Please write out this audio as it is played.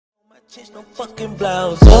Change no fucking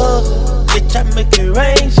blouse up, bitch, I make it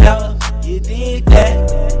rain shower. You did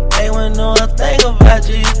that, they wouldn't know a thing about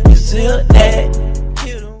you if you still that.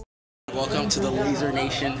 Welcome to the Laser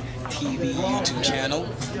Nation TV YouTube channel.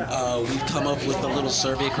 We've come up with a little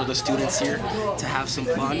survey for the students here to have some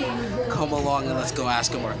fun. Come along and let's go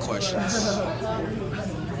ask them our questions.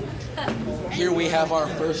 Here we have our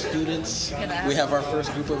first students. We have our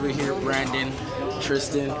first group over here, Brandon,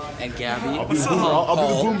 Tristan, and Gabby. I'll be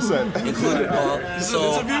the boom set. Included Paul.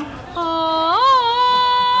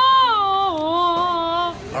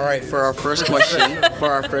 All right, for our first question,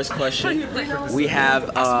 we have,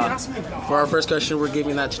 for our first question, we're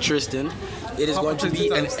giving that to Tristan. It is going to be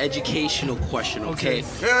an educational question, okay?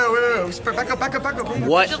 Yeah, back up.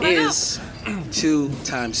 What is 2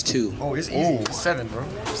 times 2? Oh, it's easy. 7, bro.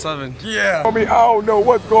 7. Yeah. I don't know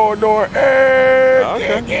what's going on. Hey.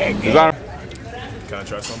 Okay. Can I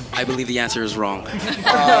try something? I believe the answer is wrong.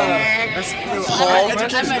 Paul,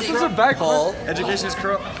 Education is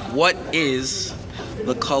corrupt. what is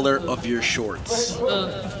the color of your shorts?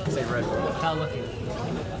 Say red, bro.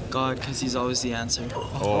 God, because he's always the answer.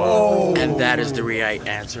 Oh. And that is the right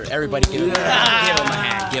answer. Everybody give him a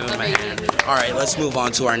hand. Give him a hand. All right, let's move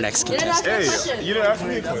on to our next contestant. Hey, you didn't ask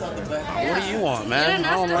me a question. What do you want, man?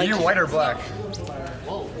 I don't Are like you white or black?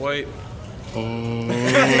 White.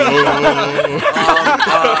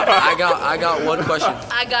 I got one question.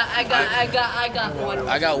 I got one.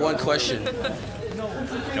 I got one question.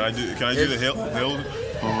 Can I do the hill?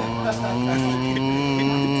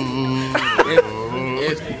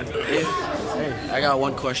 I got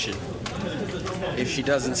one question. If she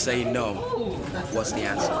doesn't say no, what's the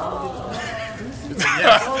answer?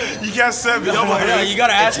 You can't say me. You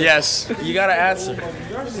gotta answer. Yes. You gotta answer.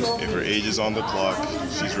 If her age is on the clock,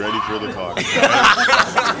 she's ready for the clock.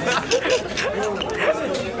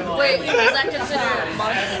 Wait, does that consider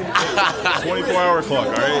months? 24-hour clock,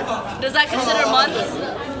 all right? Does that consider months?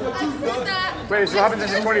 Wait, so what happens if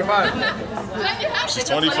she's 25? She's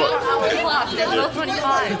 25. There's no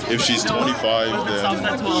 25. If she's 25,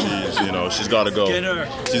 then she's got to go.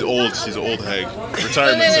 She's old. She's an old hag.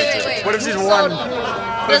 Retirement. Wait. What if she's So, one?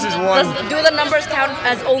 Do the numbers count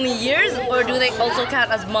as only years, or do they also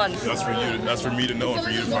count as months? That's for you. That's for me to know and for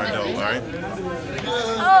you to find out. All right.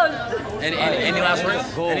 Oh. Any last words?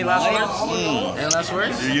 Any last words? Any last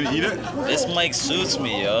words? You gonna eat it? This mic suits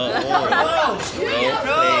me, yo. Yo,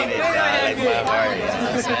 playing it down like my heart, you know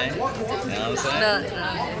what I'm saying? You know what I'm saying? No.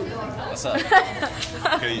 What's up?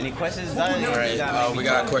 Okay. Any questions, Donnie? All right, we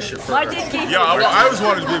got a question for her. Yeah, I always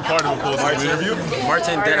wanted to be a part of a post-game interview.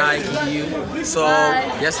 Martin, did I give you? So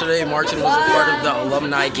yesterday, Martin was a part of the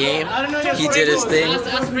alumni game. He did his thing.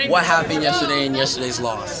 What happened yesterday in yesterday's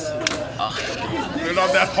loss? They're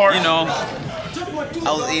not that hard. You know,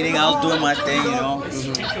 I was eating, I was doing my thing, you know.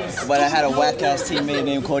 But I had a whack-ass teammate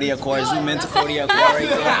named Cody Accor. Zoom into Cody Accor right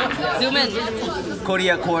there. Zoom in. Cody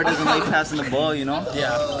Accor doesn't like passing the ball, you know.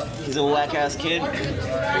 Yeah. He's a whack-ass kid.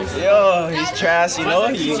 Yo, he's trash, you know.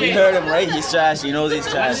 You heard him, right? He's trash. He knows he's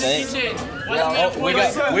trash, right? Oh, we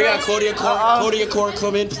got Cody Accor. Cody Accor,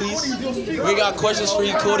 come in, please. We got questions for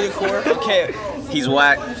you, Cody Accor. Okay, he's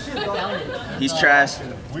whack. He's trash.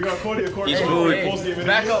 We got Cody Accor. He's rude.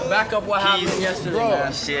 Back up what happened yesterday,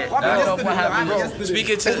 man. Shit. Back up what happened, bro.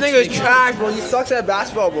 Speaking to This nigga's trash, bro. He sucks at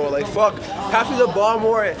basketball, bro. Like, fuck. Pass me the ball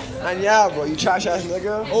more. And yeah, bro, you trash ass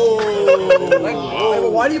nigga. Like,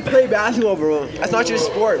 why do you play basketball, bro? That's not your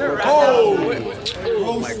sport, bro.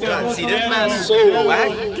 Oh my God! See, this man's so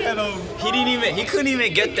whack. He couldn't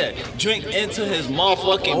even get that drink into his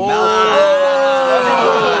motherfucking mouth.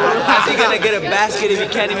 How's he gonna get a basket if he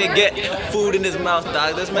can't even get food in his mouth,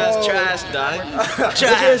 dog? This man's trash, dog.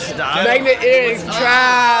 Trash, dog. Magnet earrings,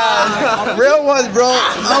 trash. Real ones, bro.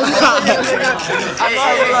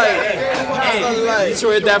 Hey, you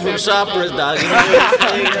heard that from Shoppers, dog.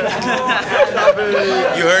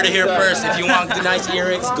 You heard it here first. If you want the nice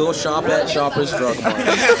earrings, go shop at Shoppers Drug Mart.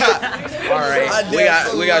 All right,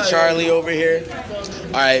 we got Charlie over here.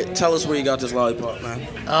 All right, tell us where you got this lollipop, man.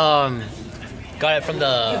 Got it from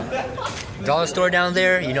the dollar store down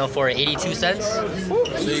there, you know, for 82 cents. So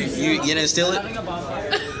you didn't steal it?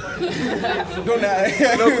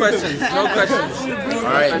 No questions. All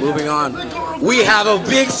right, moving on. We have a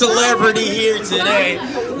big celebrity here today.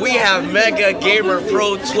 We have Mega Gamer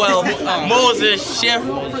Pro 12, Moses Schiff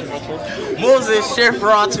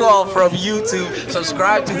Raw 12 from YouTube.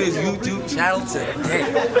 Subscribe to his YouTube channel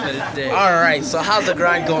today. All right, so how's the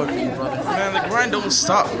grind going for you, brother? Man, the grind don't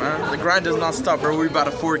stop, man. The grind does not stop, bro. We're about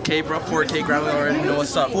a 4K, bro. 4K grind. We already know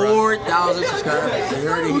what's up, bro. 4,000 subscribers. You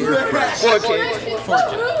heard it here first. 4K.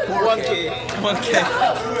 1K.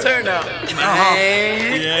 Turn out.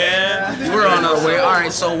 Man. Yeah.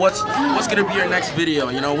 right, so what's gonna be your next video?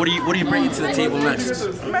 You know, what are you bringing to the table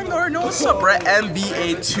next? Man, you already know what's up, bro.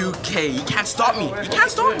 NBA 2K. You can't stop me. You can't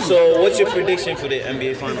stop me. So, what's your prediction for the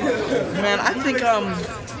NBA Finals? Man, I think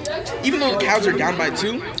even though the Cavs are down by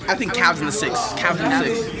 2, I think Cavs in the 6. Cavs in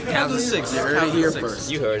the 6. Cavs in 6. You heard it here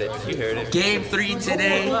first. You heard it. You heard it. Game 3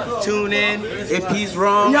 today. Tune in. If he's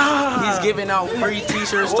wrong, he's giving out free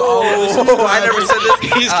T-shirts to all of us. I never said this.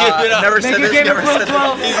 He's giving out. Never said this. Never said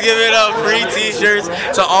this. He's giving out free T-shirts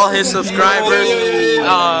to all his subscribers. Yo,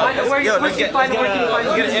 let's get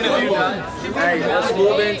an interview, man. Hey, let's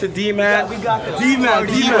move into D-Man. D-Man.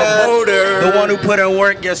 Promoter. The one who put in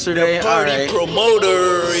work yesterday. All right.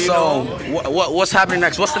 Promoter. So, what's happening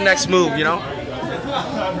next? What's the next move, you know?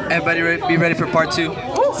 Everybody be ready for part 2.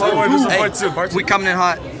 Part two. We coming in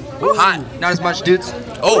hot. Hot. Not as much dudes.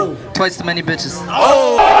 Oh. Twice as many bitches.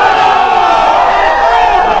 Oh.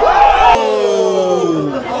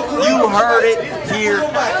 You heard it here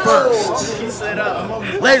first.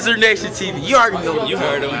 Laser Nation TV. You already know. You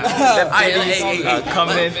heard him. Hey.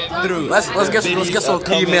 Coming through. Let's get some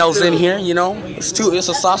emails in here. You know, it's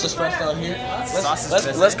a sausage fest out here.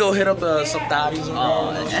 Let's go hit up some thotties.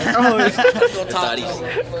 Let's go thotties.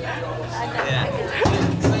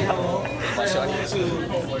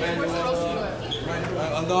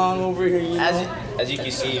 I'm going over here. You know? As you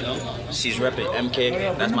can see, you know, she's repping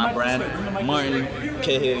MK. That's my brand. Martin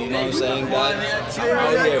K here, you know what I'm saying? Out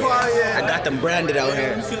here. I got them branded out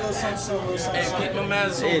here. Hey, keep my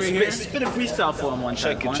man's over here. Spit a freestyle for him one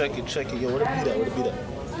time. Check it. Yo, what a beat up.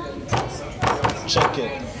 Check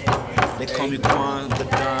it. They call me Quan, the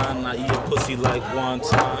Don. I eat a pussy like one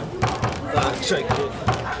time. Check it.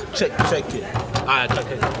 Alright, check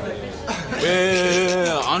it.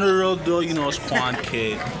 Yeah, on the road though, you know, it's Quan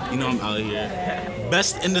K. You know I'm out here.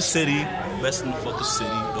 Best in the city, best in the fucking city.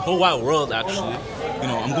 The whole wide world, actually. You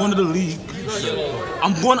know, I'm going to the league.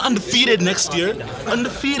 I'm going undefeated next year.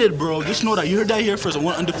 Undefeated, bro. Just know that. You heard that here first. I'm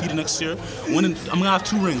going undefeated next year. I'm going to have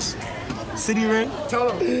 2 rings. City ring,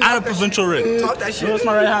 and a provincial ring. Talk that shit. That's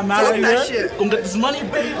my right hand man right here. Gonna get this money,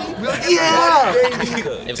 baby. Yeah.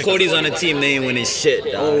 If Cody's on the team, they ain't winning shit.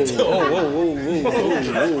 Whoa.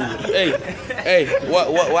 Hey,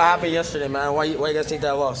 what happened yesterday, man? Why you guys take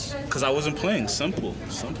that loss? Cause I wasn't playing. Simple.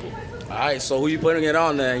 All right, so who you putting it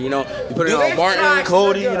on then? You know, you putting it on Martin,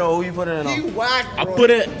 Cody. You know, who you putting it on? I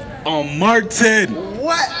put it on Martin.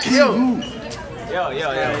 What? Yo.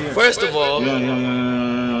 First of all,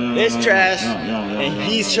 it's trash, and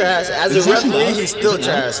he's trash. As a referee, he's still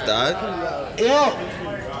trash, dog. Yo,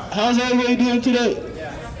 how's everybody doing today?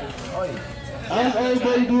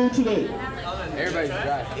 Everybody's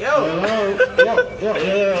dry. Yo.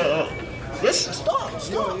 Listen, stop.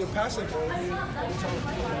 You're passing, bro.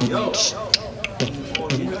 Yo.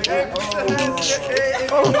 Hey,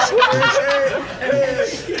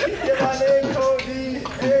 get my name, Cody.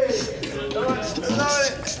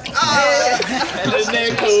 And his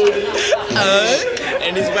name Cody.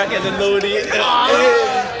 And he's back at the loading.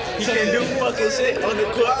 He can do fucking shit on the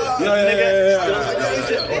court.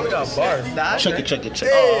 Check it. Oh,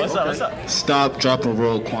 what's up? Stop, drop, and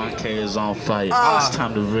roll. Quan K is on fire. It's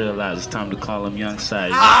time to realize. It's time to call him Young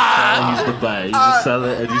Side. He's the buyer. He's the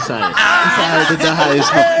seller, and he's hired. He's hired to the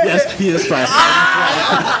highest. Yes, he is fire.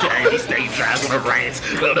 He stays driving the reins.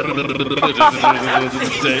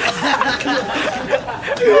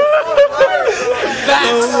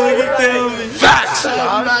 Facts.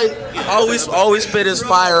 All right. Always spit his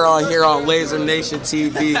fire on here on Laser Nation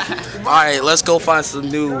TV. All right, let's go find some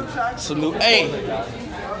new. Hey,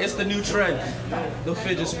 it's the new trend. The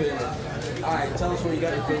fidget spinner. All right, tell us where you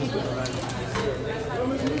got your fidget spinner, man.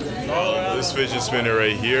 This fidget spinner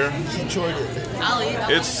right here.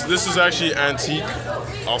 This is actually antique.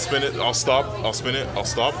 I'll spin it. I'll stop. I'll spin it. I'll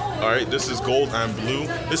stop. All right. This is gold and blue.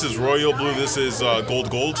 This is royal blue. This is gold,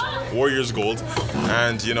 Warriors gold.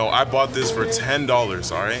 And you know, I bought this for $10.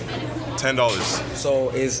 All right, $10. So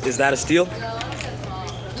is that a steal?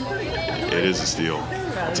 It is a steal.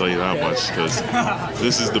 I'll tell you that much because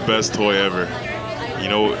this is the best toy ever. You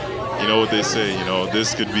know what they say. You know,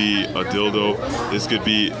 this could be a dildo. This could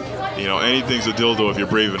be. You know, anything's a dildo if you're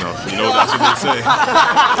brave enough. You know, that's what they say.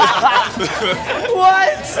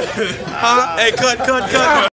 What? Huh? Hey, cut.